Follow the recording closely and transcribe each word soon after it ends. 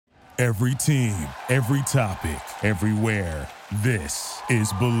Every team, every topic, everywhere. This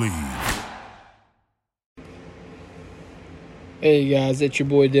is Believe. Hey guys, it's your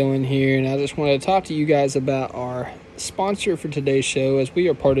boy Dylan here, and I just wanted to talk to you guys about our sponsor for today's show, as we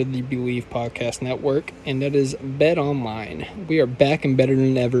are part of the Believe Podcast Network, and that is BetOnline. We are back and better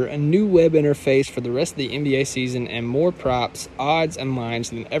than ever, a new web interface for the rest of the NBA season, and more props, odds, and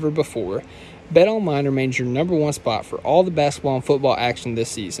lines than ever before. BetOnline remains your number one spot for all the basketball and football action this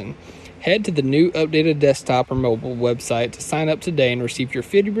season. Head to the new updated desktop or mobile website to sign up today and receive your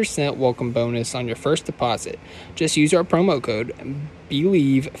 50% welcome bonus on your first deposit. Just use our promo code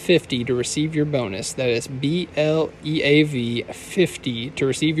BELIEVE50 to receive your bonus. That is BLEAV 50 to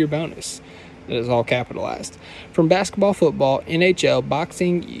receive your bonus. That is all capitalized. From basketball, football, NHL,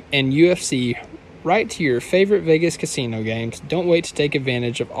 boxing, and UFC, right to your favorite Vegas casino games, don't wait to take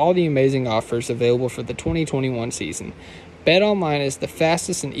advantage of all the amazing offers available for the 2021 season. BetOnline is the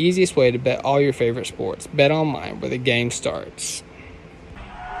fastest and easiest way to bet all your favorite sports. BetOnline, where the game starts.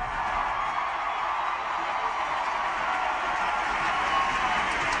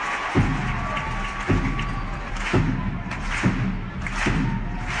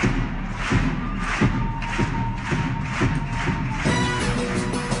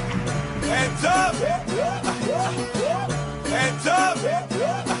 Hands up! Hands up!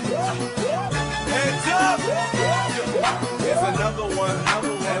 Hands up! Here's another one,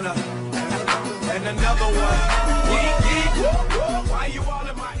 and another one. Why you all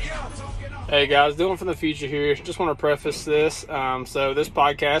in my ear talking all? Hey guys, Dylan from the future here. Just want to preface this. So this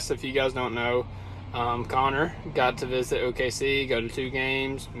podcast, if you guys don't know, Connor got to visit OKC, go to 2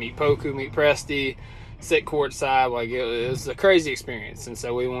 games, meet Poku, meet Presti, sit courtside. Like, it was a crazy experience, and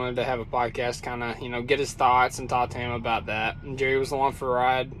so we wanted to have a podcast, kind of, get his thoughts and talk to him about that. And Jerry was along for a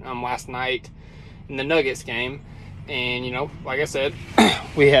ride last night in the Nuggets game, and like I said,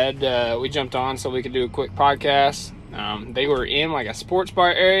 we jumped on so we could do a quick podcast. They were in like a sports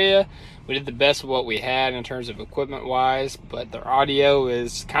bar area. We did the best of what we had in terms of equipment wise, but their audio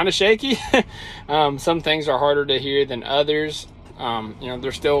is kind of shaky. Some things are harder to hear than others.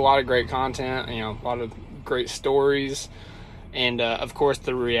 There's still a lot of great content, a lot of great stories, and of course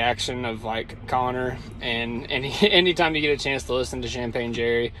the reaction of like Connor, and anytime you get a chance to listen to Champagne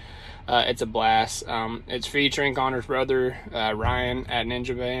Jerry, it's a blast. It's featuring Connor's brother, Ryan at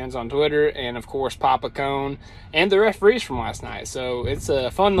Ninja Bands on Twitter, and of course Papa Cone and the referees from last night. So it's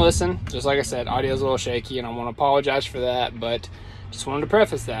a fun listen. Just like I said, audio's a little shaky, and I want to apologize for that, but just wanted to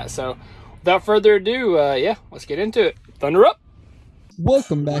preface that. So without further adu, let's get into it. Thunder up!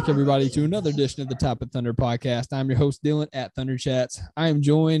 Welcome back, everybody, to another edition of the Top of Thunder podcast. I'm your host, Dylan, at Thunder Chats. I am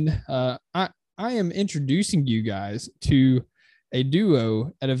joined, I am introducing you guys to a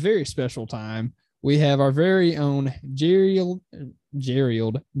duo at a very special time. We have our very own Gerald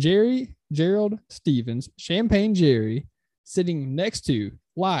Stevens, Champagne Jerry, sitting next to,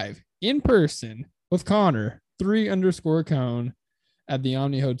 live, in person, with Connor, 3_Cone, at the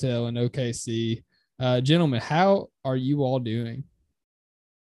Omni Hotel in OKC. Gentlemen, how are you all doing?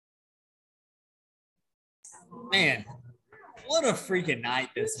 Man, what a freaking night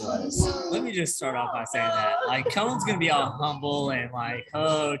this was. Let me just start off by saying that. Like, Cone's gonna be all humble and like,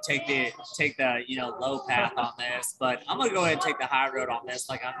 take the low path on this, but I'm gonna go ahead and take the high road on this.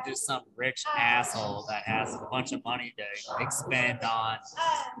 Like, I'm just some rich asshole that has a bunch of money to expend on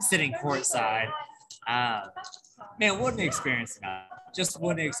sitting courtside. Man, what an experience tonight. Just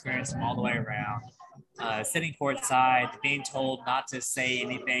what an experience from all the way around. Sitting courtside, being told not to say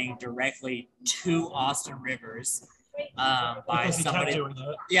anything directly to Austin Rivers by somebody.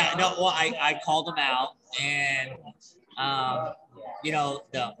 Yeah, no, well, I called him out, and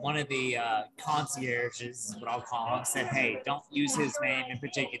one of the concierges, is what I'll call him, said, "Hey, don't use his name in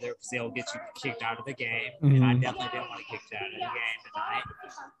particular because he'll get you kicked out of the game." Mm-hmm. And I definitely didn't want to kick you out of the game tonight.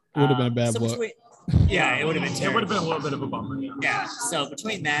 Would have been a bad look. Yeah, it would have been terrible. It would have been a little bit of a bummer. Yeah. So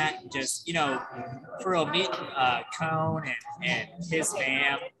between that, just, for a meet Cone and his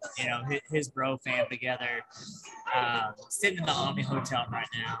fam, his bro fam together, sitting in the Omni Hotel right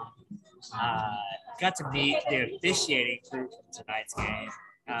now. Got to meet the officiating crew from tonight's game.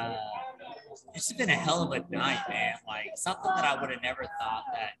 It's just been a hell of a night, man. Like, something that I would have never thought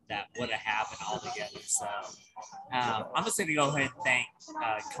that would have happened altogether. So I'm just going to go ahead and thank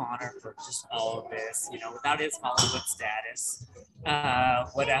Connor for just all of this. Without his Hollywood status,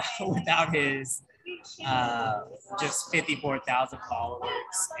 without his just 54,000 followers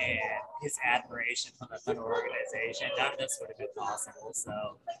and his admiration from the Thunder organization, none of this would have been possible.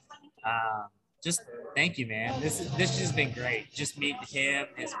 So just thank you, man. This has just been great. Just meeting him,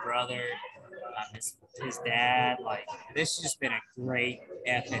 his brother, his dad. Like, this has just been a great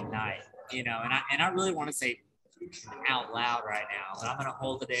effing night, and I really want to say out loud right now, but I'm going to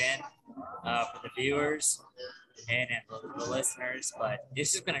hold it in for the viewers and the listeners, but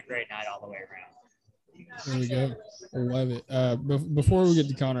it's just been a great night all the way around. There we go. I love it. Before we get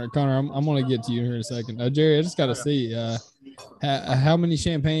to Connor, I'm going to get to you here in a second. Jerry, I just got to see how many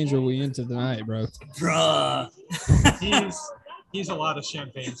champagnes are we into tonight, bro? Bruh. He's a lot of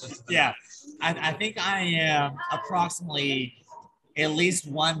champagnes. Yeah. I think I am approximately at least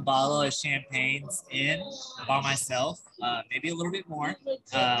one bottle of champagnes in by myself, maybe a little bit more.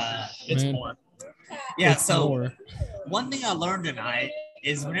 It's more. Yeah, It's so more. one thing I learned tonight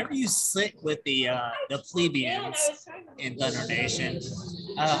is whenever you sit with the plebeians in Thunder Nation,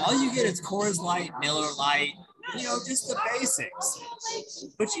 all you get is Coors Light, Miller Light, just the basics.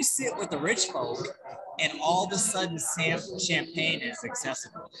 But you sit with the rich folk, and all of a sudden champagne is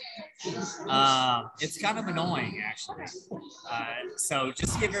accessible. It's kind of annoying, actually. So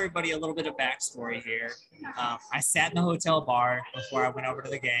just to give everybody a little bit of backstory here, I sat in the hotel bar before I went over to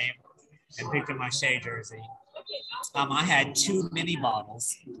the game and picked up my Shea jersey. I had 2 mini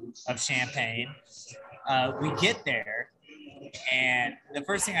bottles of champagne. We get there, and the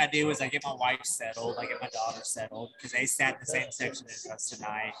first thing I do is I get my wife settled, I get my daughter settled, because they sat in the same section as us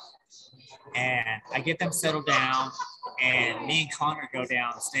tonight. And I get them settled down, and me and Connor go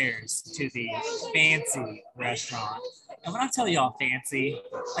downstairs to the fancy restaurant. And when I tell y'all fancy,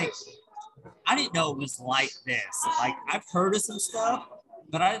 like, I didn't know it was like this. Like, I've heard of some stuff,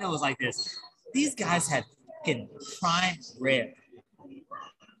 but I didn't know it was like this. These guys had fucking prime rib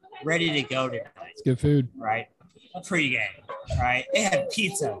ready to go tonight. It's good food. Right? Pre-game, right? They had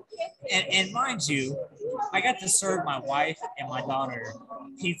pizza. And mind you, I got to serve my wife and my daughter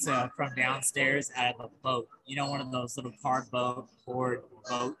pizza from downstairs out of a boat. One of those little cardboard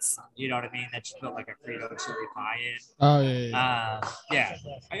boats, you know what I mean, that you put like a Frito chili pie in. Oh, yeah. Yeah,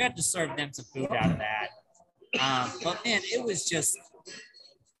 I got to serve them some food out of that. But man, it was just,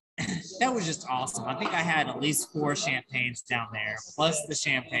 that was just awesome. I think I had at least 4 champagnes down there, plus the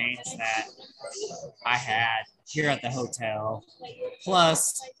champagnes that I had here at the hotel.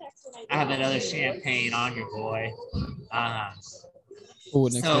 Plus, I have that other champagne on your boy.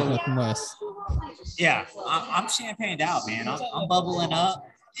 Wouldn't expect nothing less. Yeah, I'm champagned out, man. I'm bubbling up,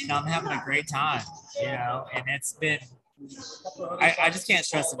 and I'm having a great time, and it's been, I just can't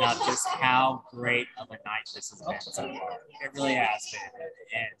stress enough just how great of a night this has been so far. It really has been.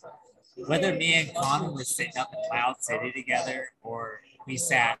 And whether me and Connor were sitting up in Cloud City together or we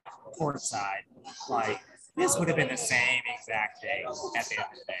sat courtside, like, this would have been the same exact day at the end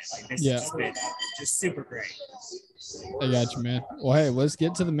of the day. Like, this has just been just super great. I got you, man. Well, hey, let's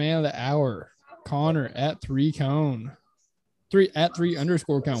get to the man of the hour. Connor at 3cone.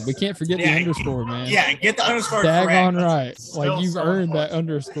 3_cone. We can't forget the underscore, man. Yeah, get the underscore Daggone correct. right. Like, you've earned that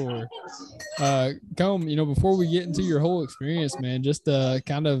underscore. Cone, before we get into your whole experience, man, just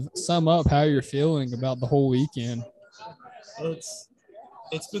kind of sum up how you're feeling about the whole weekend.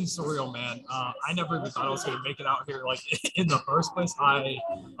 It's been surreal, man. I never even thought I was going to make it out here, like, in the first place.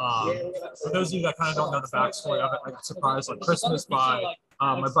 For those of you that kind of don't know the backstory of it, I got surprised, like, Christmas by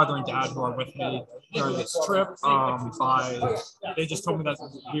my brother and dad who are with me during this trip. They just told me that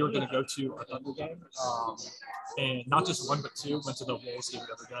we were going to go to a Thunder game. And not just one, but 2. Went to the Wolves game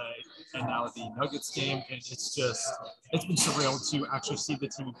the other day, and now the Nuggets game. And it's been surreal to actually see the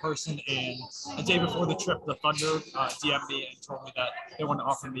team in person. And the day before the trip, the Thunder DM'd me and told me that they want to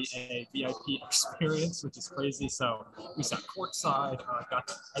offer me a VIP experience, which is crazy. So we sat courtside.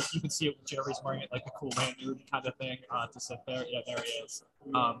 You can see it. Jerry's wearing it like a cool lanyard kind of thing to sit there. Yeah, there he is.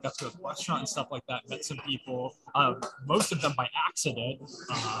 Got to go to the restaurant and stuff like that. Met some people, most of them by accident,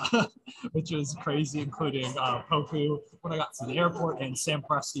 which was crazy, including Poku when I got to the airport, and Sam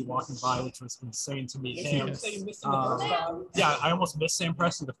Presti walking by, which was insane to meet him. Yeah, I almost missed Sam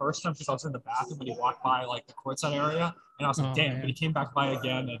Presti the first time because I was in the bathroom when he walked by like the courtside area, and I was like, damn. But he came back by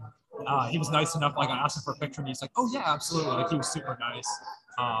again, and he was nice enough. Like, I asked him for a picture, and he's like, oh yeah, absolutely. Like, he was super nice.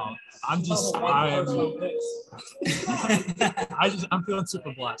 I'm feeling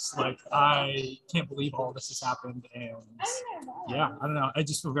super blessed. Like, I can't believe all this has happened, and yeah, I don't know. I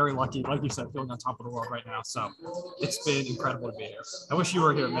just feel very lucky, like you said, feeling on top of the world right now. So it's been incredible to be here. I wish you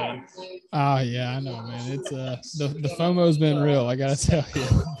were here, man. Oh yeah, I know, man. It's the FOMO's been real, I gotta tell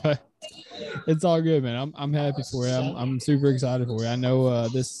you, but it's all good, man. I'm happy for you. I'm super excited for you. I know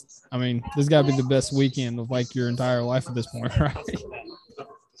this gotta be the best weekend of like your entire life at this point, right?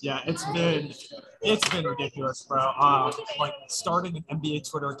 Yeah, it's been ridiculous, bro. Like, starting an NBA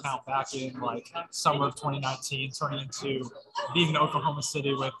Twitter account back in like summer of 2019, turning into being in Oklahoma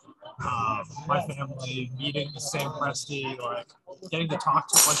City with my family, meeting Sam Presti, like getting to talk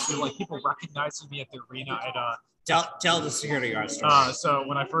to a bunch of people, like people recognizing me at the arena at Tell the security guard story. So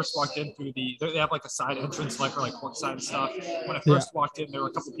when I first walked in through they have like a side entrance, like for like courtside and stuff. When I first walked in, there were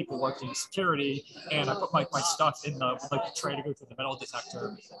a couple people working security, and I put my stuff in the tray to go through the metal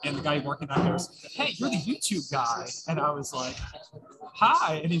detector. And the guy working that goes, "Hey, you're the YouTube guy," and I was like,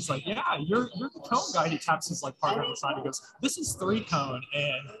 "Hi," and he's like, "Yeah, you're the cone guy." He taps his like partner on the side and goes, "This is 3 cone,"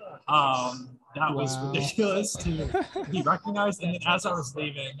 and that was ridiculous to be recognized. And then as I was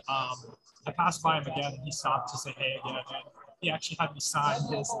leaving, I passed by him again, and he stopped to say hey again. And he actually had me sign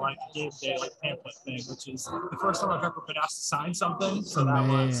his like game day like pamphlet thing, which is the first time I've ever been asked to sign something. So that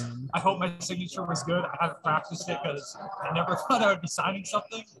was. I hope my signature was good. I haven't practiced it because I never thought I would be signing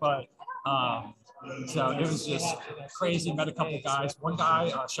something, but. So it was just crazy. Met a couple of guys. One guy,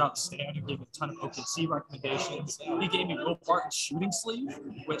 shout out to Stan, who gave me a ton of OKC recommendations. He gave me Will Barton's shooting sleeve,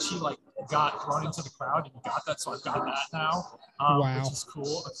 which he like got thrown into the crowd, and he got that, so I've got that now, which is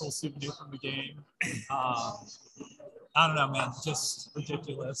cool. A cool souvenir from the game. I don't know, man. Just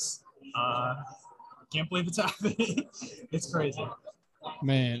ridiculous. Can't believe it's happening. It's crazy.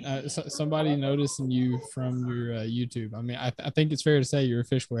 Man, somebody noticing you from your YouTube. I mean, I think it's fair to say you're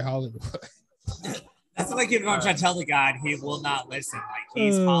officially Hollywood. That's what I keep on trying to tell the guy. He will not listen. Like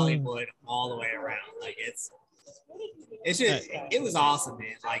he's Hollywood all the way around. Like it's just it was awesome,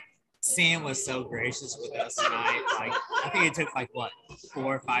 man. Like Sam was so gracious with us tonight. Like I think he took like what 4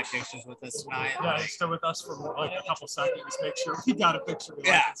 or 5 pictures with us tonight. Yeah, he stood with us for like a couple seconds, make sure we got a picture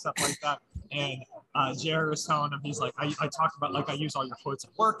and stuff like that. And Jared was telling him, he's like, I talk about like I use all your quotes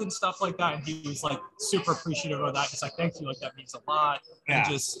at work and stuff like that, and he was like super appreciative of that. He's like, thank you, like that means a lot. And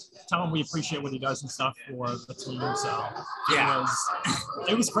just tell him we appreciate what he does and stuff for the team. So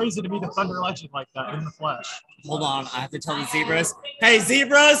it was crazy to be the Thunder legend like that in the flesh. Hold on, I have to tell the Zebras. Hey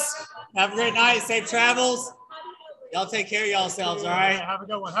Zebras, have a great night, safe travels. Y'all take care of yourselves, all right? Have a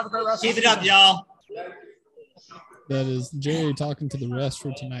good one. Have a great rest. Keep it up, y'all. That is Jerry talking to the rest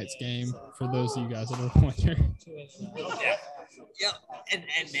for tonight's game, for those of you guys that are wondering. Yep. And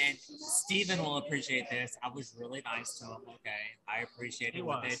man, Steven will appreciate this. I was really nice to him, okay? I appreciated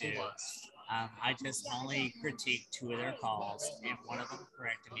what they do. I just only critiqued 2 of their calls, and one of them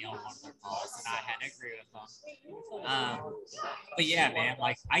corrected me on one of their calls, and I had to agree with them. But yeah, man,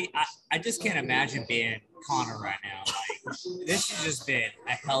 like I just can't imagine being Connor right now. Like this has just been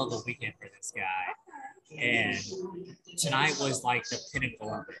a hell of a weekend for this guy. And tonight was like the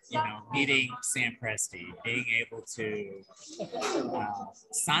pinnacle of it, you know, meeting Sam Presti, being able to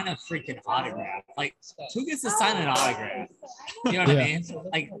sign a freaking autograph. Like, who gets to sign an autograph? You know what I mean?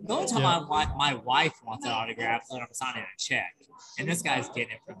 Like, the only time my wife wants an autograph is when I'm signing a check. And this guy's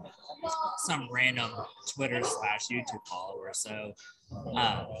getting it from some random Twitter/YouTube follower. So,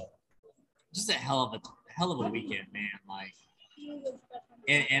 just a hell of a weekend, man. Like,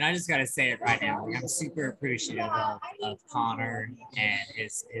 and I just got to say it right now. Like, I'm super appreciative of Connor and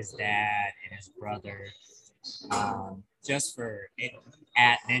his dad and his brother, just for it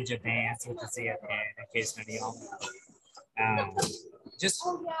at Ninja Bands with the ZFN, in case none of y'all know. Just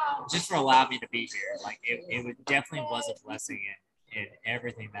for allowing me to be here. Like, it definitely was a blessing in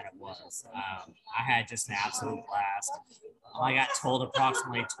everything that it was. I had just an absolute blast. I got told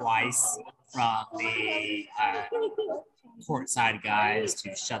approximately twice from the courtside guys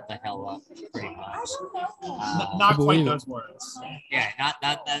to shut the hell up, pretty much. Not quite those words. Yeah,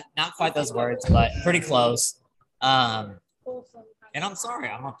 not quite those words, but pretty close. And I'm sorry,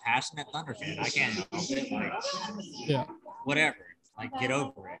 I'm a passionate Thunder fan. I can't help it. Like, whatever. Like, get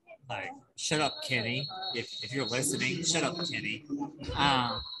over it. Like, shut up, Kenny. If you're listening, shut up, Kenny.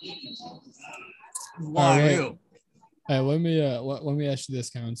 Hey, let me ask you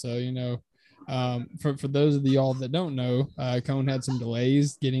this, Cone. So, you know, for those of y'all that don't know, Cone had some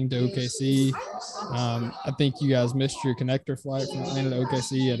delays getting to OKC. I think you guys missed your connector flight from Atlanta to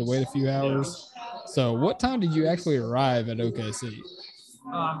OKC. You had to wait a few hours. So what time did you actually arrive at OKC?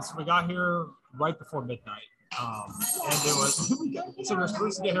 So we got here right before midnight. And it was so we were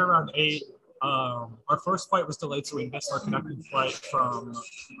supposed to get here around 8. Our first flight was delayed, so we missed our connecting flight from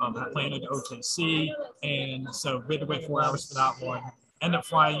Atlanta to OKC, and so we had to wait 4 hours for that one. Ended up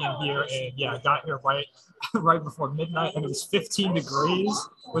flying in here, and got here right before midnight, and it was 15 degrees,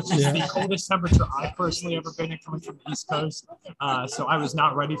 which is the coldest temperature I've personally ever been in, coming from the East Coast. So I was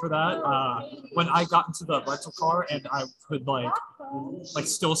not ready for that. When I got into the rental car and I could like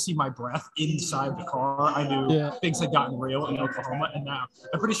still see my breath inside the car, I knew things had gotten real in Oklahoma. And now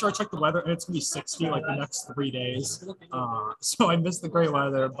I'm pretty sure I checked the weather, and it's gonna be 60 like the next 3 days. So I missed the great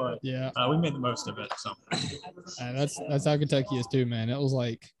weather, but we made the most of it. So that's how Kentucky is too, man. It was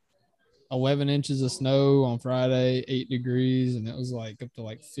like 11 inches of snow on Friday, 8 degrees, and it was like up to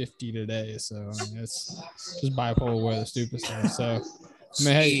like 50 today. So I mean, it's just bipolar weather, stupid stuff. So I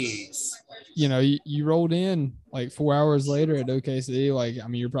mean, hey, you rolled in like 4 hours later at OKC. Like, I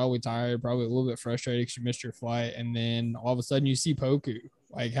mean, you're probably tired, probably a little bit frustrated because you missed your flight, and then all of a sudden you see Poku.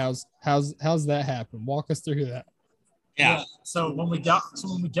 Like, how's that happen? Walk us through that. Yeah. So when we get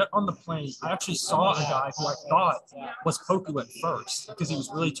on the plane, I actually saw a guy who I thought was Poku at first because he was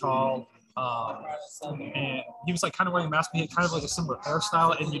really tall. And he was like kind of wearing a mask, but he had kind of like a similar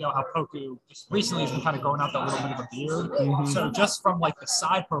hairstyle. And you know how Poku recently has been kind of growing out that little bit of a beard. Mm-hmm. So just from like the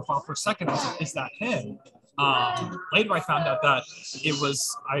side profile for a second, I was like, is that him? Later I found out that it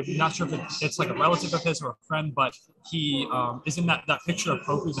was, I'm not sure if it's like a relative of his or a friend, but he is in that picture of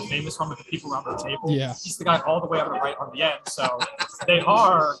Poku, the famous one with the people around the table. Yeah. He's the guy all the way on the right on the end. So they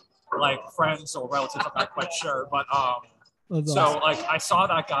are like friends or relatives. I'm not quite sure, but That's so awesome. like I saw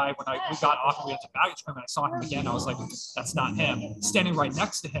that guy when we got off and we had to baggage claim, and I saw him again. I was like, that's not him. Standing right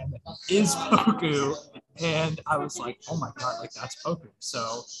next to him is Poku. And I was like, oh my God, like that's Poku.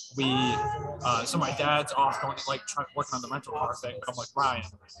 So so my dad's off going to like working on the rental car thing. I'm like, Ryan,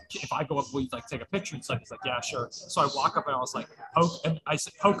 if I go up, will you like take a picture and stuff? He's like, yeah, sure. So I walk up and I was like, and I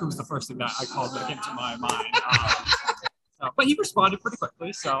said, Poku was the first thing that I called like into my mind. But he responded pretty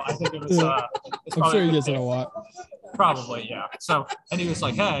quickly, so I think it was. I'm sure he gets it a lot. Probably, yeah. So, and he was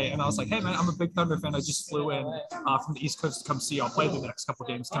like, "Hey," and I was like, "Hey, man, I'm a big Thunder fan. I just flew in from the East Coast to come see y'all play the next couple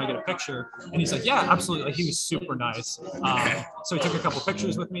games. Can I get a picture?" And he's like, "Yeah, absolutely." Like, he was super nice. So he took a couple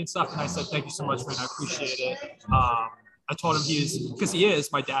pictures with me and stuff, and I said, "Thank you so much, man. I appreciate it." I told him he is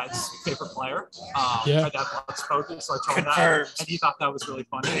my dad's favorite player. Yeah. My dad loves Poku, so I told him Confirmed. that, and he thought that was really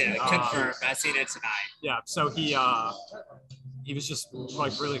funny. Yeah, confirmed. I seen it tonight. Yeah, so he was just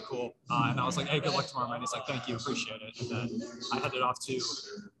like really cool, and I was like, "Hey, good luck tomorrow, man." He's like, "Thank you, appreciate it." And then I headed off to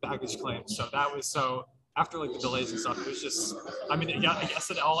baggage claim. So that was after like the delays and stuff. It was just, I mean, yeah, I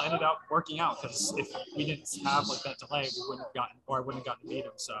guess it all ended up working out because if we didn't have like that delay, we wouldn't have gotten, or I wouldn't have gotten to meet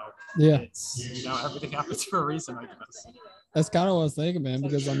him. So Yeah. it's everything happens for a reason, I guess. That's kind of what I was thinking, man,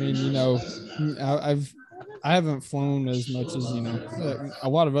 because I mean, I haven't flown as much as, a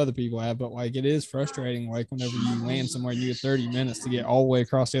lot of other people have, but like it is frustrating. Like whenever you land somewhere, you get 30 minutes to get all the way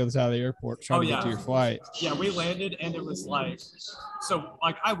across the other side of the airport trying to get to your flight. Yeah, we landed and it was like, so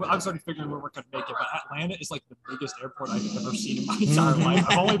like I was already figuring we weren't going to make it, but Atlanta is like the biggest airport I've ever seen in my entire life.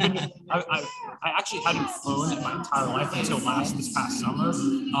 I've only been, I actually hadn't flown in my entire life until this past summer.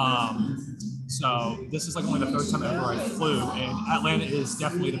 So this is like only the third time ever I flew, and Atlanta is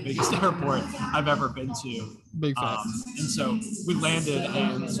definitely the biggest airport I've ever been to. Big facts. And so we landed,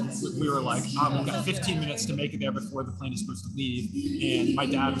 and we were like, we've got 15 minutes to make it there before the plane is supposed to leave. And my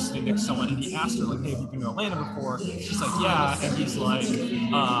dad was sitting next to someone, and he asked her, like, "Hey, have you been to Atlanta before?" She's like, "Yeah." And he's like,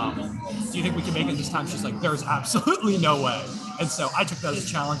 "Do you think we can make it this time?" She's like, "There's absolutely no way." And so I took that as a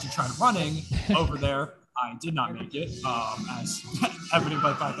challenge and tried running over there. I did not make it, as evident by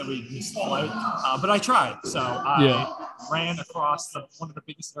the fact that we missed the flight, but I tried. So I ran across one of the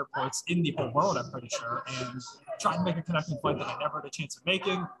biggest airports in the whole world, I'm pretty sure, and tried to make a connecting flight that I never had a chance of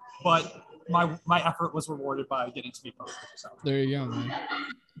making. But my effort was rewarded by getting to be posted. So there you go, man.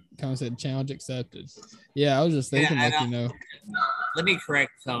 Kind of said challenge accepted. Yeah, I was just thinking, Let me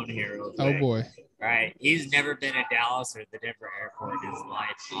correct Cone here real quick. Oh boy. Right. He's never been to Dallas or the Denver airport in his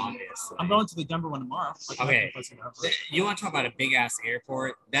life, obviously. I'm going to the Denver one tomorrow. Okay. You want to talk about a big ass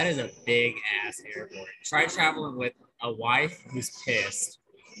airport? That is a big ass airport. Try traveling with a wife who's pissed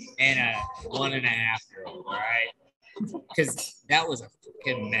and a 1.5-year-old, all right? Because that was a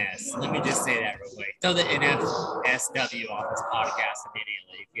fucking mess. Let me just say that real quick. Throw the NFSW off this podcast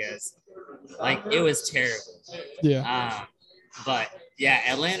immediately because, like, it was terrible. Yeah. But yeah,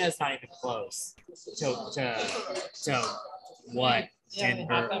 Atlanta's not even close to what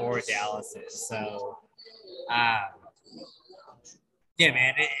Denver or Dallas is. So, yeah,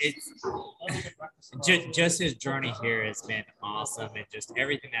 man, it's just his journey here has been awesome, and just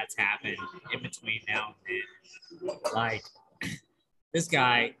everything that's happened in between now and then. Like this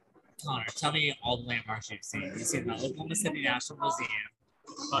guy, Connor, tell me all the landmarks you've seen. You've seen the Oklahoma City National Museum,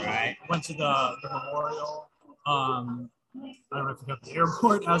 right? Went to the memorial. I don't know if you got the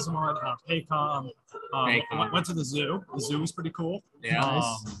airport as one, Paycom. Went to the zoo. The zoo was pretty cool. Yeah.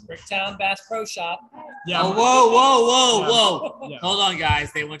 Bricktown Bass Pro Shop. Yeah. Oh, whoa. Yeah. Hold on,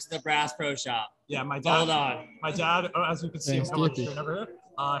 guys. They went to the Bass Pro Shop. Yeah, my dad. Hold on. My dad, as you can see, Thanks, I'm Skippy. over here.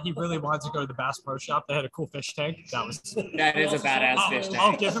 He really wanted to go to the Bass Pro Shop. They had a cool fish tank. That is a badass fish tank.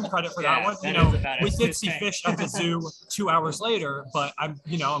 I'll give him credit for that one. that You know, is a badass we did fish see tank. fish at the zoo 2 hours later, but I'm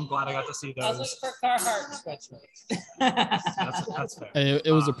glad I got to see I was those. looking for Carhartt sweatshirt. That's fair. Hey,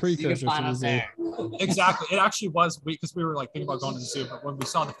 it was a You can precursor find to the them zoo. there. Exactly. It actually was because we were like thinking about going to the zoo, but when we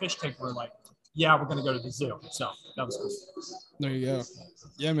saw the fish tank, we were like, yeah, we're gonna go to the zoo. So that was cool. There you go.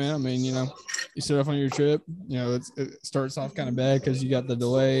 Yeah, man. I mean, you know, you set off on your trip. You know, it starts off kind of bad because you got the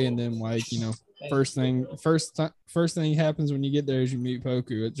delay, and then like, you know, first thing happens when you get there is you meet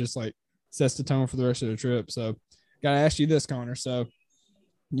Poku. It just like sets the tone for the rest of the trip. So, gotta ask you this, Connor. So,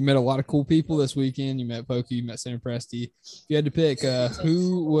 you met a lot of cool people this weekend. You met Poku, you met Sam Presti. If you had to pick,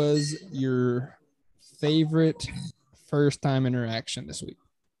 who was your favorite first time interaction this week?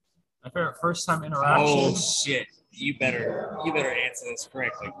 My favorite first time interaction. Oh shit! You better answer this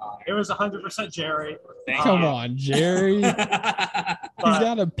correctly, Connor. It was 100% Jerry. Thank Come you. on, Jerry. He's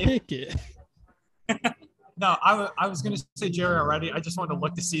got to pick it. No, I was going to say Jerry already. I just wanted to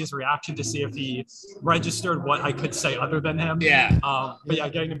look to see his reaction to see if he registered what I could say other than him. Yeah. But yeah,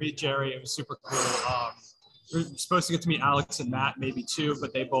 getting to meet Jerry, it was super cool. We were supposed to get to meet Alex and Matt maybe too,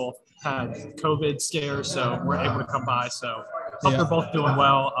 but they both had COVID scares, so we're able to come by. So hope they're both doing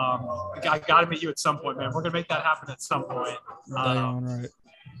well. I got to meet you at some point, man. We're going to make that happen at some point. Right.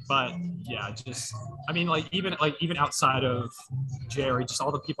 But yeah, I mean, like even outside of Jerry, just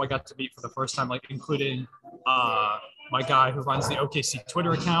all the people I got to meet for the first time, like including my guy who runs the OKC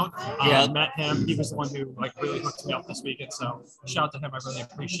Twitter account. Met him. He was the one who like really hooked me up this weekend. So shout out to him. I really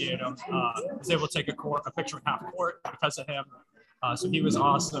appreciate him. Was able to take a picture at half court because of him. So he was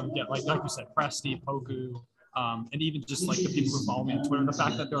awesome. Yeah, like you said, Presti, Poku. And even just like the people who follow me on Twitter, the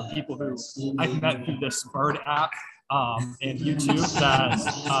fact that there are people who I've met through this Bird app and YouTube that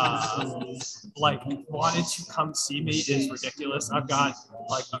like wanted to come see me is ridiculous. I've got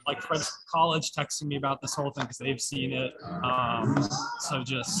like friends from college texting me about this whole thing because they've seen it. So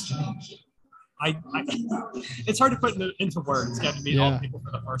just I it's hard to put into words getting to meet all the people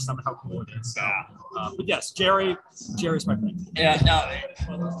for the first time and how cool it is. So, but yes, Jerry's my friend. Yeah, no,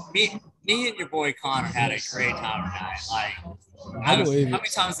 me and your boy Connor had a great time tonight. Like, how many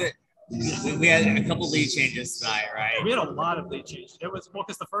times did we had a couple lead changes tonight, right? We had a lot of lead changes. It was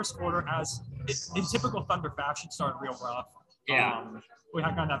because the first quarter, in typical Thunder fashion, started real rough. Yeah. We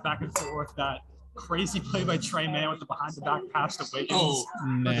had kind of that back and forth, that crazy play by Trey Mann with the behind the back pass to Wiggins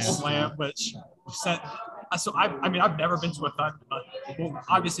with the slam, which sent. So I mean, I've never been to a Thunder,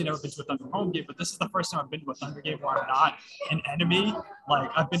 obviously never been to a Thunder home game, but this is the first time I've been to a Thunder game where I'm not an enemy. Like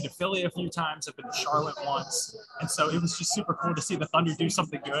I've been to Philly a few times, I've been to Charlotte once, and so it was just super cool to see the Thunder do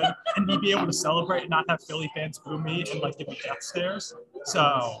something good and me be able to celebrate and not have Philly fans boo me and like give me death stares.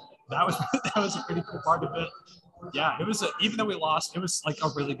 So that was a pretty cool part of it. Yeah, it was even though we lost, it was like a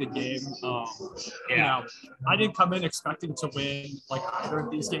really good game. You know, I didn't come in expecting to win like either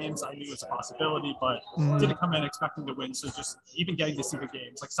of these games. I knew it was a possibility, but didn't come in expecting to win. So just even getting to see the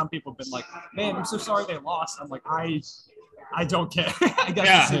games, like some people have been like, "Man, I'm so sorry they lost." I'm like, I don't care. I got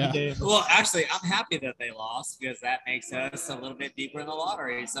to see the game. Well, actually, I'm happy that they lost because that makes us a little bit deeper in the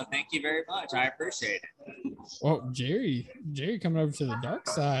lottery. So thank you very much. I appreciate it. Well, Jerry coming over to the dark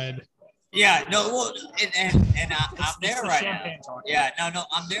side. Yeah, no, well, and I'm there right now. Yeah, no,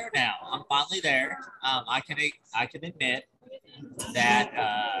 I'm there now. I'm finally there. I can admit that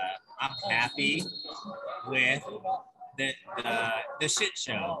I'm happy with the shit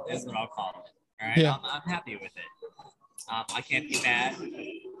show is what I'll call it. All right, yeah. I'm happy with it. I can't be mad.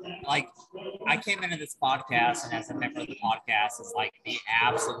 Like, I came into this podcast, and as a member of the podcast, is like the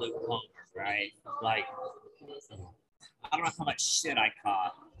absolute homer, right? Like, I don't know how much shit I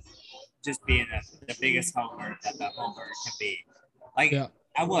caught just being the biggest homer that the homer can be. Like,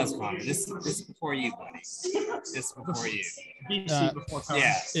 I was, Connor. This is before you, buddy. This is before you. Before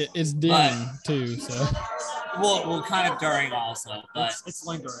yeah. It's during, too, so. Well, kind of during also, but it's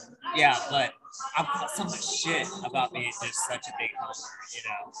lingering. Yeah, but I've got so much shit about being just such a big homer, you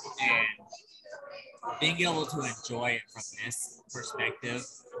know, and being able to enjoy it from this perspective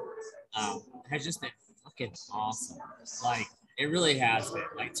has just been fucking awesome. Like, it really has been.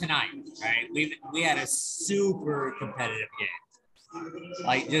 Like tonight, right? We had a super competitive game.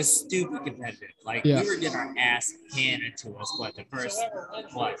 Like just stupid competitive. Like we were getting our ass handed to us. First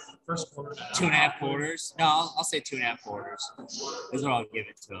quarter, 2.5 quarters. No, I'll say 2.5 quarters is what I'll give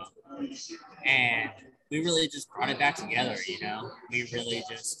it to them. And we really just brought it back together. You know, we really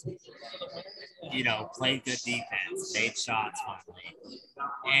just played good defense, made shots finally,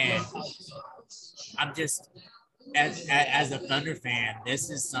 and I'm just. As a Thunder fan, this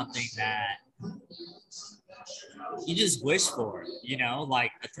is something that you just wish for it, you know,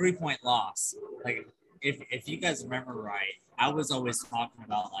 like a 3-point loss. Like if you guys remember right, I was always talking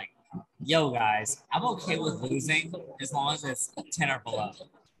about like, yo guys, I'm okay with losing as long as it's 10 or below.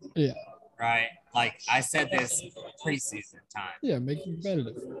 Yeah. Right? Like I said this preseason time. Yeah, make it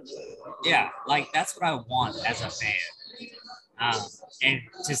competitive. Yeah, like that's what I want as a fan. And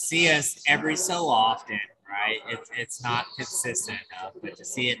to see us every so often, right? It's not consistent enough, but to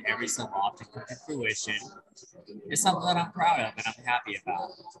see it every so often come to fruition is something that I'm proud of and I'm happy about.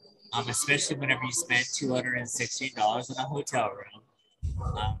 Especially whenever you spend $216 in a hotel room.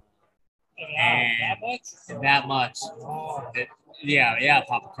 And that much. Yeah,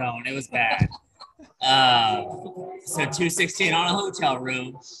 Papa Cone. It was bad. So $216 on a hotel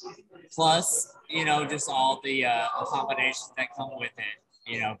room, plus, you know, just all the accommodations that come with it,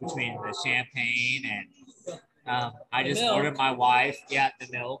 you know, between the champagne and I just ordered my wife, the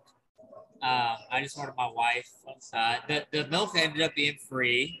milk. I just ordered my wife. The milk ended up being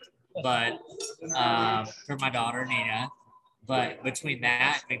free, but for my daughter, Nina. But between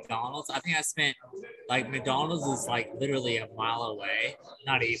that and McDonald's, I think I spent, like, McDonald's is like literally a mile away,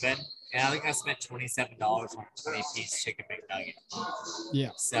 not even. And I think I spent $27 on a 20-piece chicken McNugget.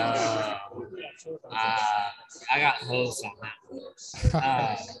 Yeah. So I got hosed on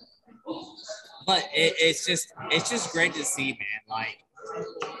that. But it's just great to see, man.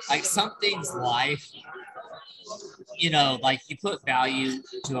 Like some things life, you know, like you put value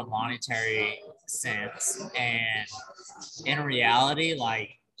to a monetary sense, and in reality,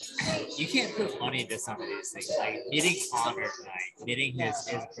 like you can't put money to some of these things. Like meeting Connor tonight, meeting his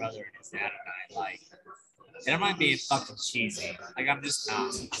brother and his dad tonight, like, and I'm not being fucking cheesy. Like I'm just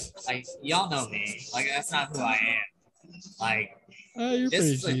not. Like y'all know me. Like that's not who I am. Like You're this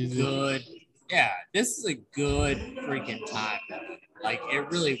pretty is a cheesy. good, this is a good freaking time. Like it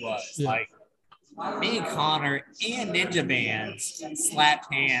really was. Yeah. Like me and Connor and Ninja Bands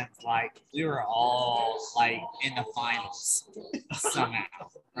slapped hands like we were all like in the finals somehow,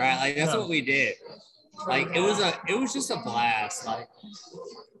 right? Like that's what we did. Like it was just a blast. Like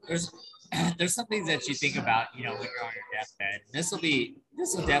there's some things that you think about, you know, when you're on your deathbed. This will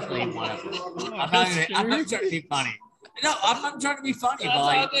definitely be one of them. I'm not trying to be funny. No, I'm not trying to be funny, but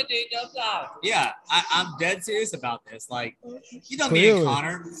like, yeah, I'm dead serious about this. Like, you know, me and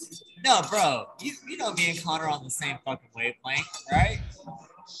Connor. No, bro, you know me and Connor on the same fucking wavelength, right?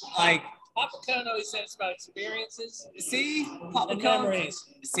 Like, Papa Cone always says about experiences. See, Papa and Cone. memories.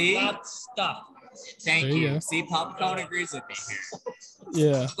 See, not stuff. Thank There you you. go. See, Papa Cone agrees with me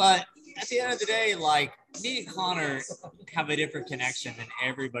here. Yeah. But at the end of the day, like, me and Connor have a different connection than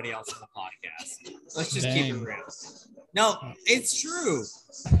everybody else on the podcast. Let's just keep it Dang. real. No, it's true,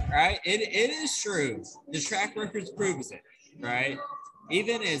 right? It is true. The track record proves it, right?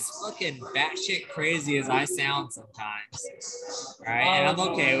 Even as fucking batshit crazy as I sound sometimes, right? And I'm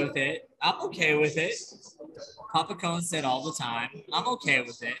okay with it. I'm okay with it. Papa Cone said all the time, I'm okay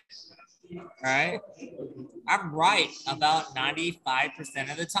with it, right? I'm right about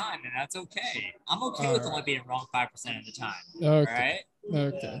 95% of the time, and that's okay. I'm okay with only being wrong 5% of the time, Okay. right?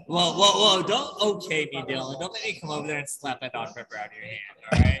 Okay. Well, don't okay me, Dylan. Don't make me come over there and slap that dog pepper out of your hand,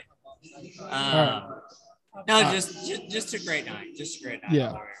 all right? No, just a great night. Just a great night.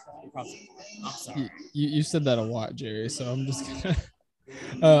 Yeah. I'm sorry. You said that a lot, Jerry, so I'm just gonna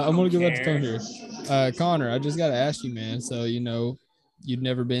I'm gonna go back to Connor here. Connor, I just gotta ask you, man. So you know, you'd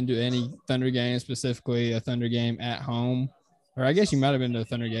never been to any Thunder game, specifically a Thunder game at home, or I guess you might have been to a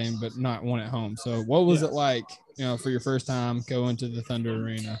Thunder game, but not one at home. So what was it like, you know, for your first time going to the Thunder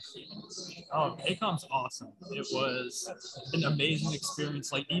Arena? Oh, ACOM's awesome. It was an amazing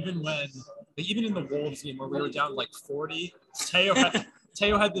experience. Like even in the Wolves game where we were down like 40, Teo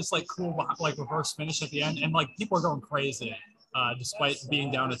had this like cool like reverse finish at the end, and like people were going crazy despite being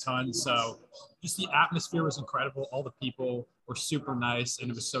down a ton. So just the atmosphere was incredible. All the people were super nice,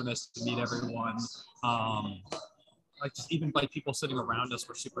 and it was so nice to meet everyone. Like just even like people sitting around us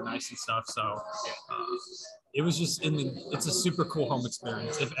were super nice and stuff. So it was just it's a super cool home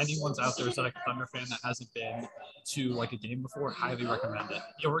experience. If anyone's out there is like a Thunder fan that hasn't been to like a game before, highly recommend it.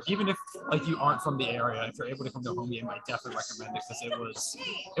 Or even if like you aren't from the area, if you're able to come to a home game, I definitely recommend it because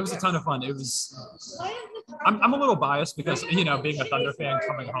it was a ton of fun. It was I'm a little biased because, you know, being a Thunder fan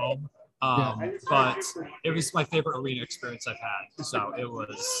coming home. But it was my favorite arena experience I've had. So it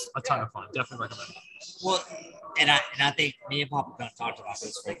was a ton of fun. Definitely recommend it. Well, and I think me and Papa Gunn talked about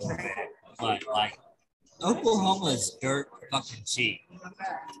this for a minute, but like Oklahoma's dirt fucking cheap.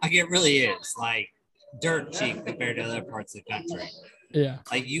 Like it really is, like dirt cheap compared to other parts of the country. Yeah.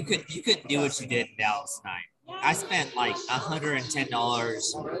 Like you could do what you did in Dallas tonight. I spent like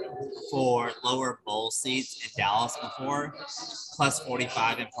 $110 for lower bowl seats in Dallas before, plus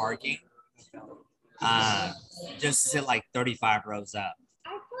 45 in parking, just to sit like 35 rows up.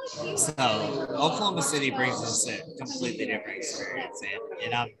 So Oklahoma City brings us a completely different experience,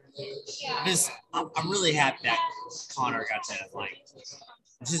 and I'm really happy that Connor got to like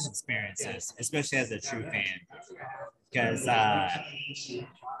just experience this, especially as a true fan, because I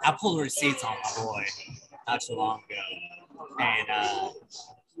pulled receipts on my boy not too long ago, and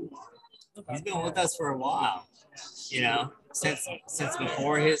he's been with us for a while, since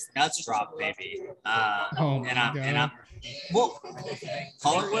before his nuts dropped, baby. And I'm well,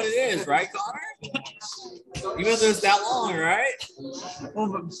 call it what it is, right, Connor? You've been with us that long, right?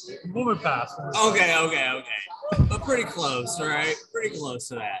 We'll past. Okay. But pretty close, right? Pretty close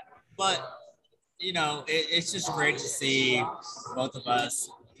to that. But it's just great to see both of us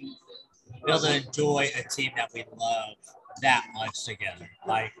be able to enjoy a team that we love that much together.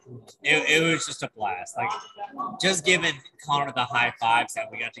 Like it was just a blast. Like just giving Connor the high fives that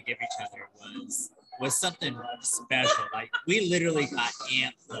we got to give each other was something special. Like we literally got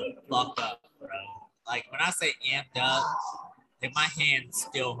amped the fuck up, bro. Like when I say amped up, like my hand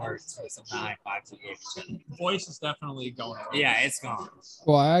still hurts from some high fives we gave each other. Voice is definitely going. Yeah, it's gone.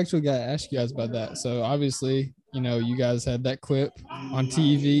 Well, I actually got to ask you guys about that. So obviously, you guys had that clip on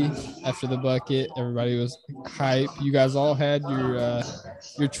TV after the bucket. Everybody was hype. You guys all had your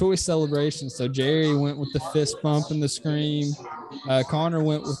choice celebration. So Jerry went with the fist bump and the scream. Connor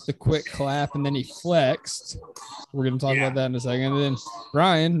went with the quick clap, and then he flexed. We're going to talk about that in a second. And then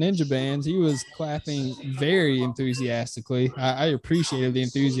Ryan, Ninja Bands, he was clapping very enthusiastically. I appreciated the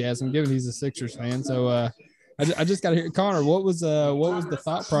enthusiasm, given he's a Sixers fan. So I just got to hear, Connor, what was the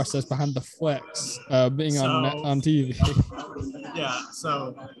thought process behind the flex being on TV? Yeah,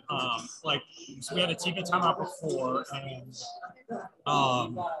 so we had a TV timeout before, and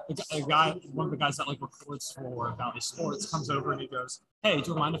one of the guys that records for Valley Sports comes over and he goes, "Hey,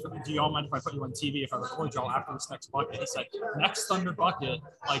 do y'all mind if I put you on TV if I record y'all after this next bucket?" He said, "Next Thunder bucket,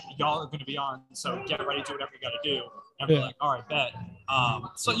 y'all are going to be on, so get ready, do whatever you got to do." And we're like, "All right, bet."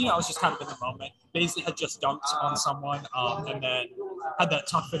 So I was just kind of in the moment. Basically had just dunked on someone, and then had that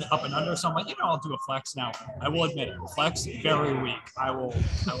tough fit up and under. So I'm like, I'll do a flex now. I will admit it, flex very weak. I will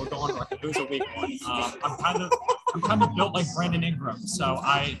go on record. It was a weak one. I'm kind of built like Brandon Ingram, so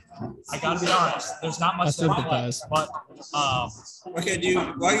I got to be honest. There's not much to flex, but why you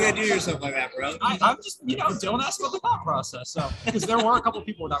gotta do yourself like that, bro? I'm just don't ask about the thought process. So because there were a couple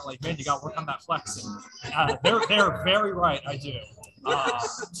people that were like, "Man, you got to work on that flex," and they're very right. I do.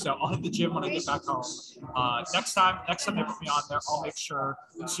 So I'll hit the gym when I get back home. Next time they put me on there, I'll make sure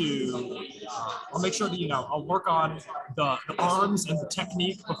to I'll work on the arms and the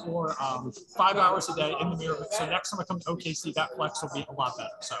technique before 5 hours a day in the mirror. So next time I come to OKC, that flex will be a lot better.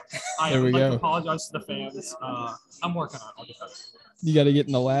 So I would like to apologize to the fans. I'm working on it. I'll get better. You got to get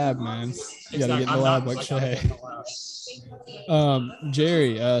in the lab, man. You got to get in the lab like Shay.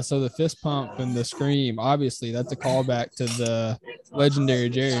 Jerry, so the fist pump and the scream, obviously that's a callback to the legendary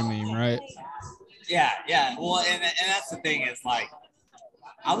Jerry meme, right? Yeah. Well, and that's the thing is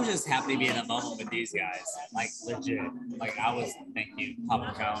I was just happy to be in a moment with these guys, legit. I was, thank you,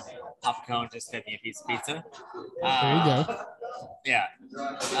 Papa Cone. Papa Cone just fed me a piece of pizza. There you go. Yeah.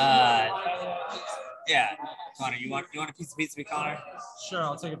 Yeah. Connor, you want a piece of pizza, with Connor? Sure,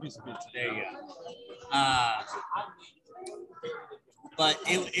 I'll take a piece of pizza. There you go. But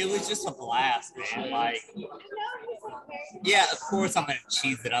it was just a blast, man. Yeah, of course I'm gonna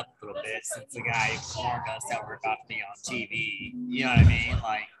cheese it up a little bit since the guy informed us that we're about to be on TV. You know what I mean?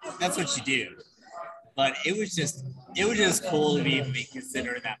 That's what you do. But it was just cool to be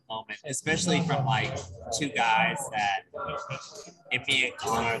considered in that moment, especially from two guys that, and me and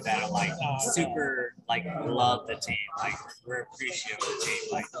Connor, that are super love the team. We're appreciative of the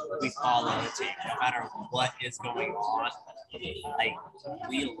team. We follow the team no matter what is going on.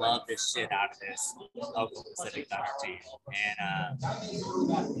 We love the shit out of this Oklahoma City Thunder team, and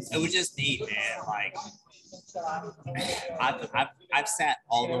it was just neat, man. I've sat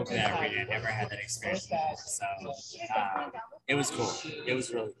all over that arena. Never had that experience before, so it was cool. It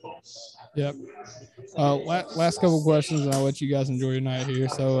was really cool. Yep. Last couple questions, and I'll let you guys enjoy your night here.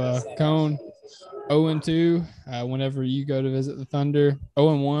 So, Cone, 0-2 whenever you go to visit the Thunder.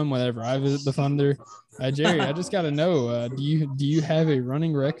 0-1 whenever I visit the Thunder. Jerry, I just got to know, do you have a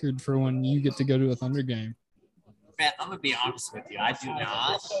running record for when you get to go to a Thunder game? Man, I'm gonna be honest with you. I do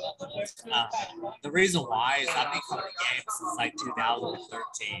not. The reason why is I've been coming to games since like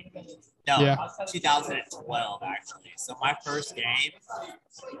 2013. No, Yeah. 2012 actually. So my first game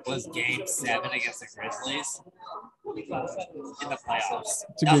was Game 7 against the Grizzlies in the playoffs.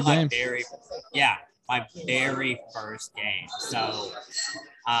 It's a That was good my game. my very first game. So,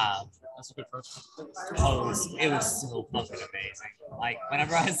 That's a good first one. it was so fucking amazing. Like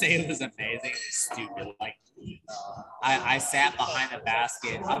whenever I say it was amazing, it's stupid. Like I sat behind the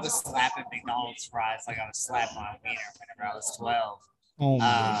basket. I was slapping McDonald's fries like I was slapping my wiener whenever I was 12. Oh my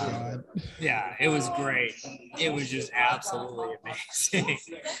God. Yeah, it was great. It was just absolutely amazing.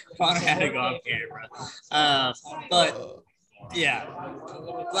 Connor had to go on camera. But yeah,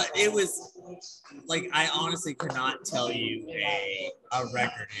 but it was like I honestly could not tell you a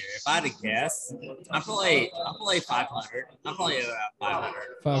record here. If I had to guess, I'm probably 500. I'm probably about 500.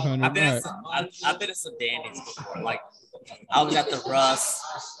 500. I've been All at I've been at some dandies before. Like I was at the Russ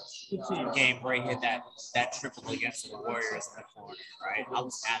game where he hit that triple against the Warriors in the corner. Right, I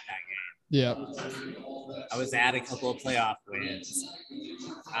was at that game. Yeah. I was at a couple of playoff wins.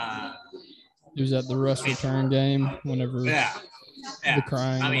 It was at the Russ return game whenever Yeah. the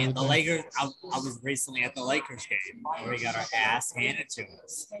crying. I and mean, the everything. Lakers. I was recently at the Lakers game where we got our ass handed to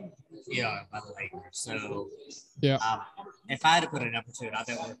us, by the Lakers. So, Yeah. if I had to put a number to it, I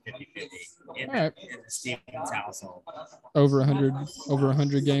bet we're 50-50 in All right. the Stevens household. Over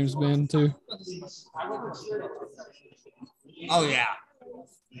 100 games been too. Oh yeah,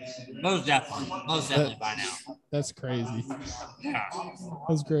 most definitely by now. That's crazy. Yeah.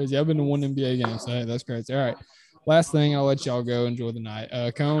 That's crazy. I've been to one NBA game, so hey, that's crazy. All right. Last thing, I'll let y'all go enjoy the night.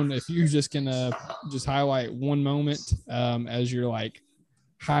 Cone, if you just can just highlight one moment as your like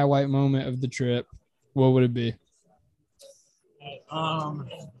highlight moment of the trip, what would it be? I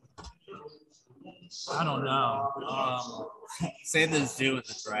don't know. Say the zoo in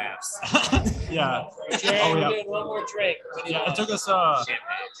the drafts. Yeah. Jay, Oh, we're yeah. doing one more drink. Yeah, it took us a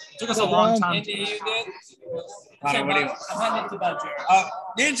long time. India, you good? Connor, what do you? I'm handing it to about Jared.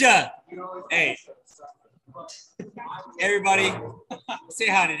 Ninja. Hey, everybody, say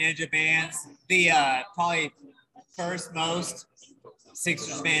hi to Ninja Bands. The probably first most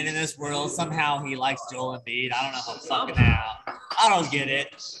Sixers fan in this world. Somehow he likes Joel Embiid. I don't know how fucking how. I don't get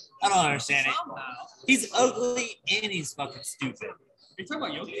it. I don't understand it. He's ugly and he's fucking stupid. Are you talking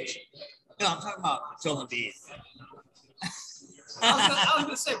about Jokic? No, I'm talking about Joel Embiid. I was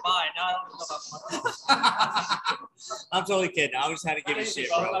gonna say mine. No, I don't know about I'm totally kidding. I just had to give you shit,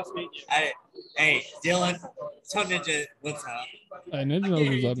 bro. Nice meeting you. Hey, Dylan, tell Ninja what's up. Hey, Ninja knows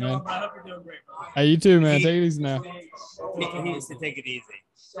what's up, man. I hope you're doing great, bro. Hey, you too, man. Take it easy now. He needs to take it easy.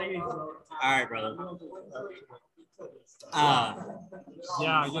 All right, brother.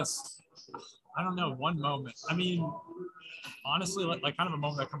 Yeah, I guess. I don't know. One moment. I mean, honestly, like kind of a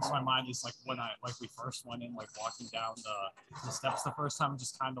moment that comes to my mind is like when we first went in, like walking down the steps the first time,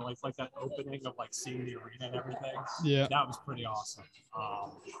 just kind of like that opening of like seeing the arena and everything. Yeah. That was pretty awesome.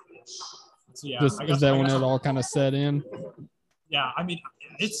 So yeah, Just I is guess, that when it all kind of set in? yeah, I mean,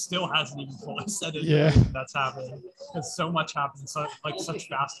 it still hasn't even fully set in. Yeah. That's happening because so much happens in such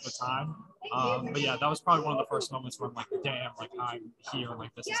fast of a time. But yeah, that was probably one of the first moments where I'm like, damn, like I'm here,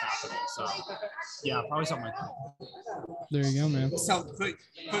 like this is happening. So yeah, probably something like that. There you go, man. So, quick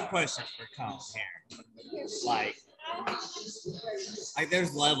question for Colin here. Like,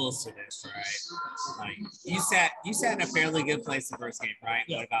 there's levels to this, right? Like, you sat in a fairly good place the first game, right?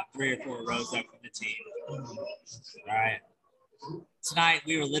 Yeah. What, about 3 or 4 rows up from the team, right? Tonight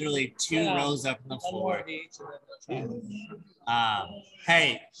we were literally 2 rows up from the floor.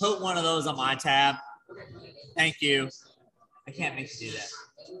 Hey, put one of those on my tab. Thank you. I can't make you do that.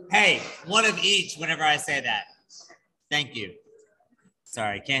 Hey, one of each whenever I say that. Thank you.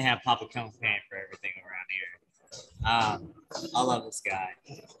 Sorry, can't have Papa Cone paying for everything around here. I love this guy.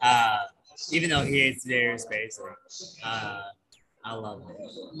 Even though he hates Darius Baszler. I love him.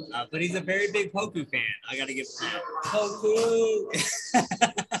 But he's a very big Poku fan. I got to give him that. Poku!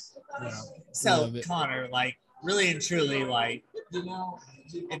 So, Love it. Connor, like, really and truly, like, if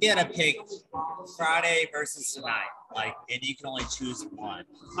you had to pick Friday versus tonight, like, and you can only choose one.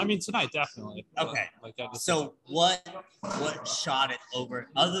 I mean, tonight definitely. Okay. Like that. So what shot it over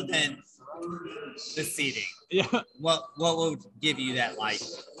other than the seating? Yeah. What would give you that like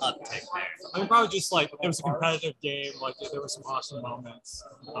uptick there? I mean, probably just like it was a competitive game. Like there were some awesome moments.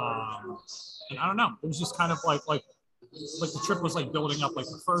 And I don't know. It was just kind of like the trip was like building up. Like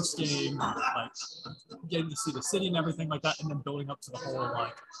the first game, like getting to see the city and everything like that, and then building up to the whole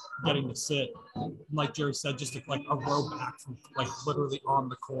like getting to sit. And like Jerry said, just like a row back from like literally on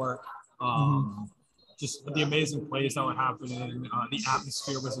the court. just the amazing plays that were happening. The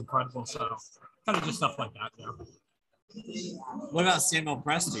atmosphere was incredible. So kind of just stuff like that. What about Samuel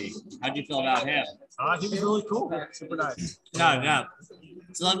Presti? How'd you feel about him? He was really cool. Super nice. No.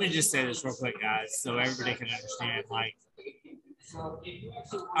 So let me just say this real quick, guys, so everybody can understand. Like,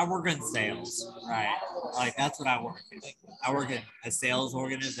 I work in sales, right? Like, that's what I work in. I work in a sales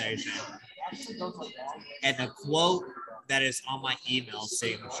organization. And the quote that is on my email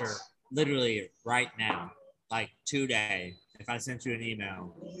signature, literally right now, like today, if I sent you an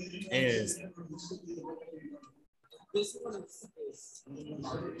email, is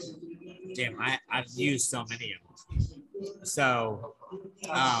damn, I've used so many of them. So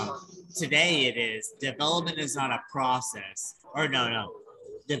today it is development is not a process, or no,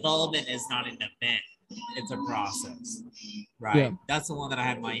 development is not an event. It's a process, right? Yeah. That's the one that I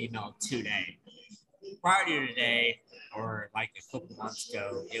had in my email today. Prior to today, or like a couple months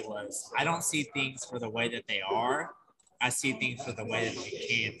ago, it was, I don't see things for the way that they are. I see things for the way that they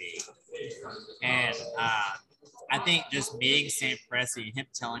can be. And I think just meeting Sam Presti and him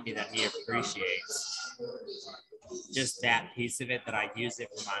telling me that he appreciates just that piece of it, that I use it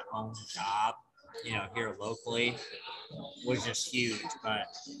for my own job, you know, here locally, was just huge. But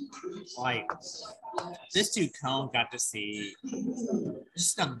like, this dude Cone got to see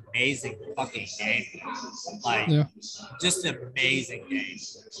just an amazing fucking game. Like, Yeah. just an amazing game.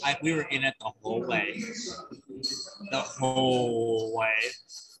 Like, we were in it the whole way. The whole way.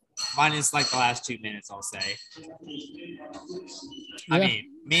 Minus like the last 2 minutes, I'll say. I Yeah. mean,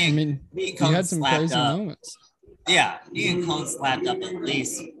 me and you Cone had some slapped crazy up. moments. Yeah, me and Cone slapped up at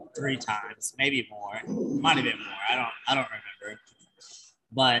least 3 times, maybe more. Might have been more. I don't remember.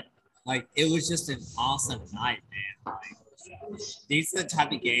 But like, it was just an awesome night, man. Like, these are the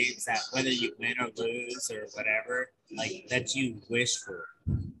type of games that whether you win or lose or whatever, like, that you wish for,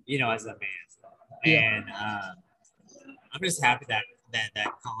 you know, as a man. Yeah. And I'm just happy that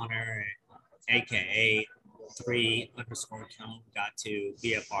Connor, aka 3_Cone, got to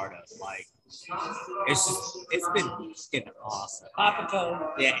be a part of. Like, it's been fucking awesome. Papa Cone.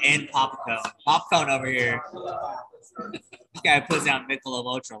 Yeah, and Papa Cone. Papa Cone over here. This guy puts down Michelob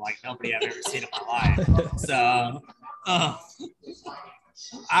Ultra like nobody I've ever seen in my life. So, I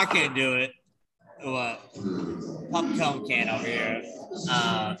can't do it. What? Papa Cone can over here.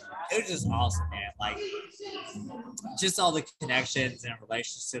 It was just awesome, man. Like, just all the connections and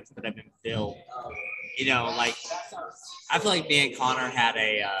relationships that have been built. You know, like, I feel like me and Connor had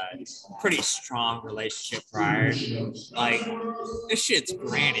a pretty strong relationship prior. Like, this shit's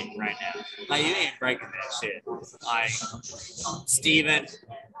granted right now. Like, you ain't breaking that shit. Like, Steven,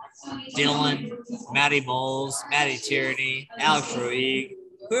 Dylan, Matty Moles, Matty Tierney, Alex Ruig,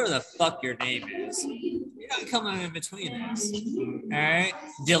 whoever the fuck your name is, you're not coming in between this. All right?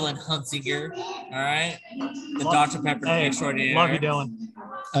 Dylan Hunsinger. All right? The Dr. Pepper extraordinaire. Love you, Dylan.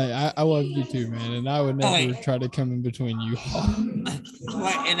 Hey, I love you too, man, and I would never try to come in between you all.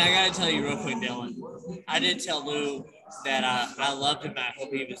 Right, and I gotta tell you real quick, Dylan. I did tell Lou that I loved him. I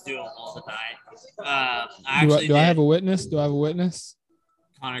hope he was doing well tonight. Do I have a witness? Do I have a witness?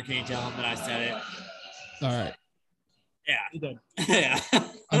 Connor, can you tell him that I said it? All right. Yeah. You did. Yeah.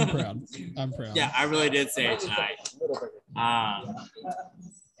 I'm proud. Yeah, I really did say it tonight.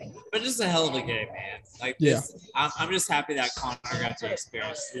 But just a hell of a game, man. Like, this, I'm just happy that Connor got to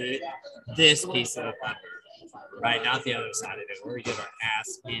experience this piece of the thunder, right? Not the other side of it, where we get our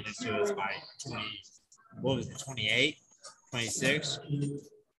ass handed to us by 28, 26?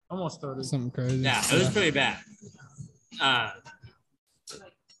 Almost 30. Something crazy. Yeah, it was pretty bad. I'm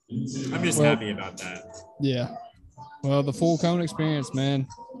just happy about that. Yeah. Well, the full Cone experience, man.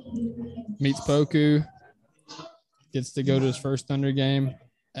 Meets Poku. Gets to go to his first Thunder game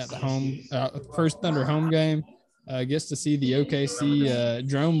at the home. First Thunder home game. Gets to see the OKC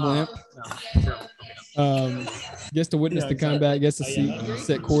drone blimp. Gets to witness the comeback. Gets to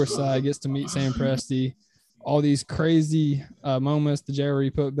sit courtside. Gets to meet Sam Presti. All these crazy moments. The Jerry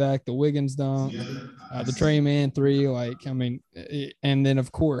put back. The Wiggins dunk. The Trey Man 3. Like, I mean, and then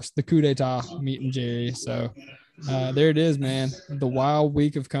of course the coup d'etat meeting Jerry. So. There it is, man. The wild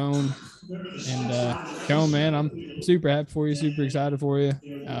week of Cone. And Cone, man, I'm super happy for you, super excited for you.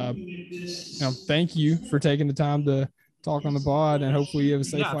 Thank you for taking the time to talk on the pod, and hopefully you have a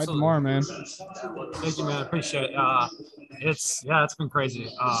safe flight tomorrow, man. Thank you, man. I appreciate it. It's been crazy.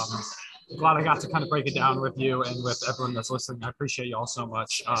 Glad I got to kind of break it down with you and with everyone that's listening. I appreciate y'all so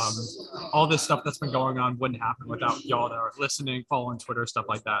much. All this stuff that's been going on wouldn't happen without y'all that are listening, following Twitter, stuff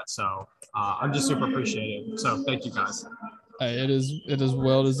like that. So I'm just super appreciative. So thank you guys. It is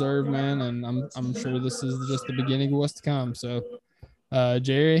well deserved, man, and I'm sure this is just the beginning of what's to come. So,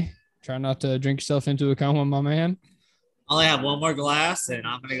 Jerry, Try not to drink yourself into a coma, my man. I only have one more glass, and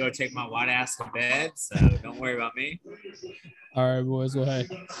I'm gonna go take my white ass to bed. So don't worry about me. All right, boys. Well, hey,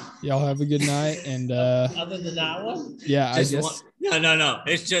 y'all have a good night. And Other than that one? yeah, Just I guess. no.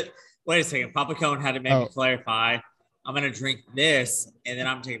 It's just wait a second. Papa Cone had to make me clarify. I'm gonna drink this, and then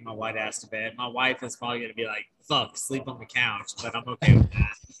I'm taking my white ass to bed. My wife is probably gonna be like, "Fuck, sleep on the couch," but I'm okay with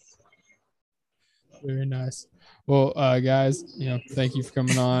that. Very nice. Well, guys, thank you for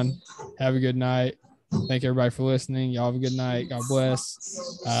coming on. Have a good night. Thank everybody for listening. Y'all have a good night. God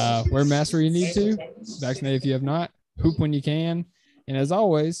bless. Wear masks where you need to. Vaccinate if you have not. Hoop when you can. And as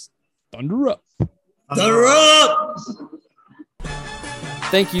always, thunder up. Thunder up!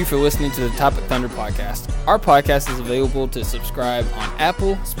 Thank you for listening to the Topic Thunder podcast. Our podcast is available to subscribe on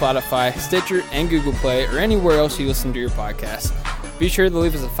Apple, Spotify, Stitcher, and Google Play, or anywhere else you listen to your podcast. Be sure to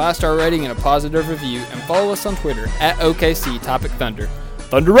leave us a 5-star rating and a positive review, and follow us on Twitter at OKC Topic Thunder.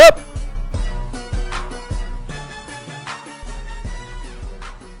 Thunder up!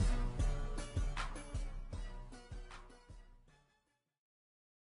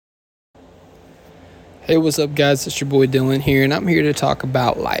 Hey, what's up, guys? It's your boy Dylan here, and I'm here to talk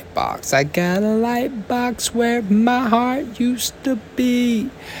about Lightbox. I got a Lightbox where my heart used to be.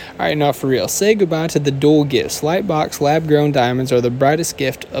 Alright, now for real, say goodbye to the dual gifts. Lightbox lab-grown diamonds are the brightest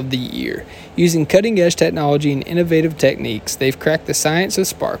gift of the year. Using cutting-edge technology and innovative techniques, they've cracked the science of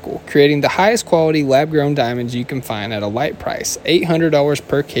sparkle, creating the highest quality lab-grown diamonds you can find at a light price, $800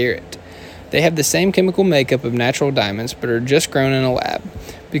 per carat. They have the same chemical makeup of natural diamonds, but are just grown in a lab.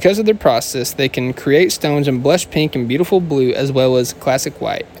 Because of their process, they can create stones in blush pink and beautiful blue, as well as classic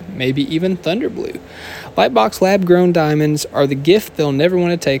white, maybe even thunder blue. Lightbox lab-grown diamonds are the gift they'll never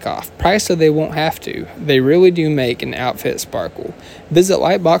want to take off, priced so they won't have to. They really do make an outfit sparkle. Visit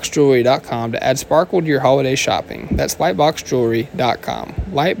lightboxjewelry.com to add sparkle to your holiday shopping. That's lightboxjewelry.com.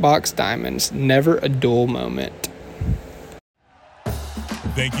 Lightbox diamonds, never a dull moment.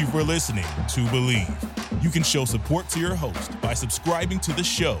 Thank you for listening to Believe. You can show support to your host by subscribing to the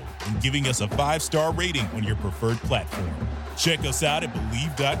show and giving us a 5-star rating on your preferred platform. Check us out at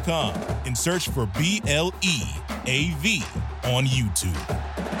Believe.com and search for BLEAV on YouTube.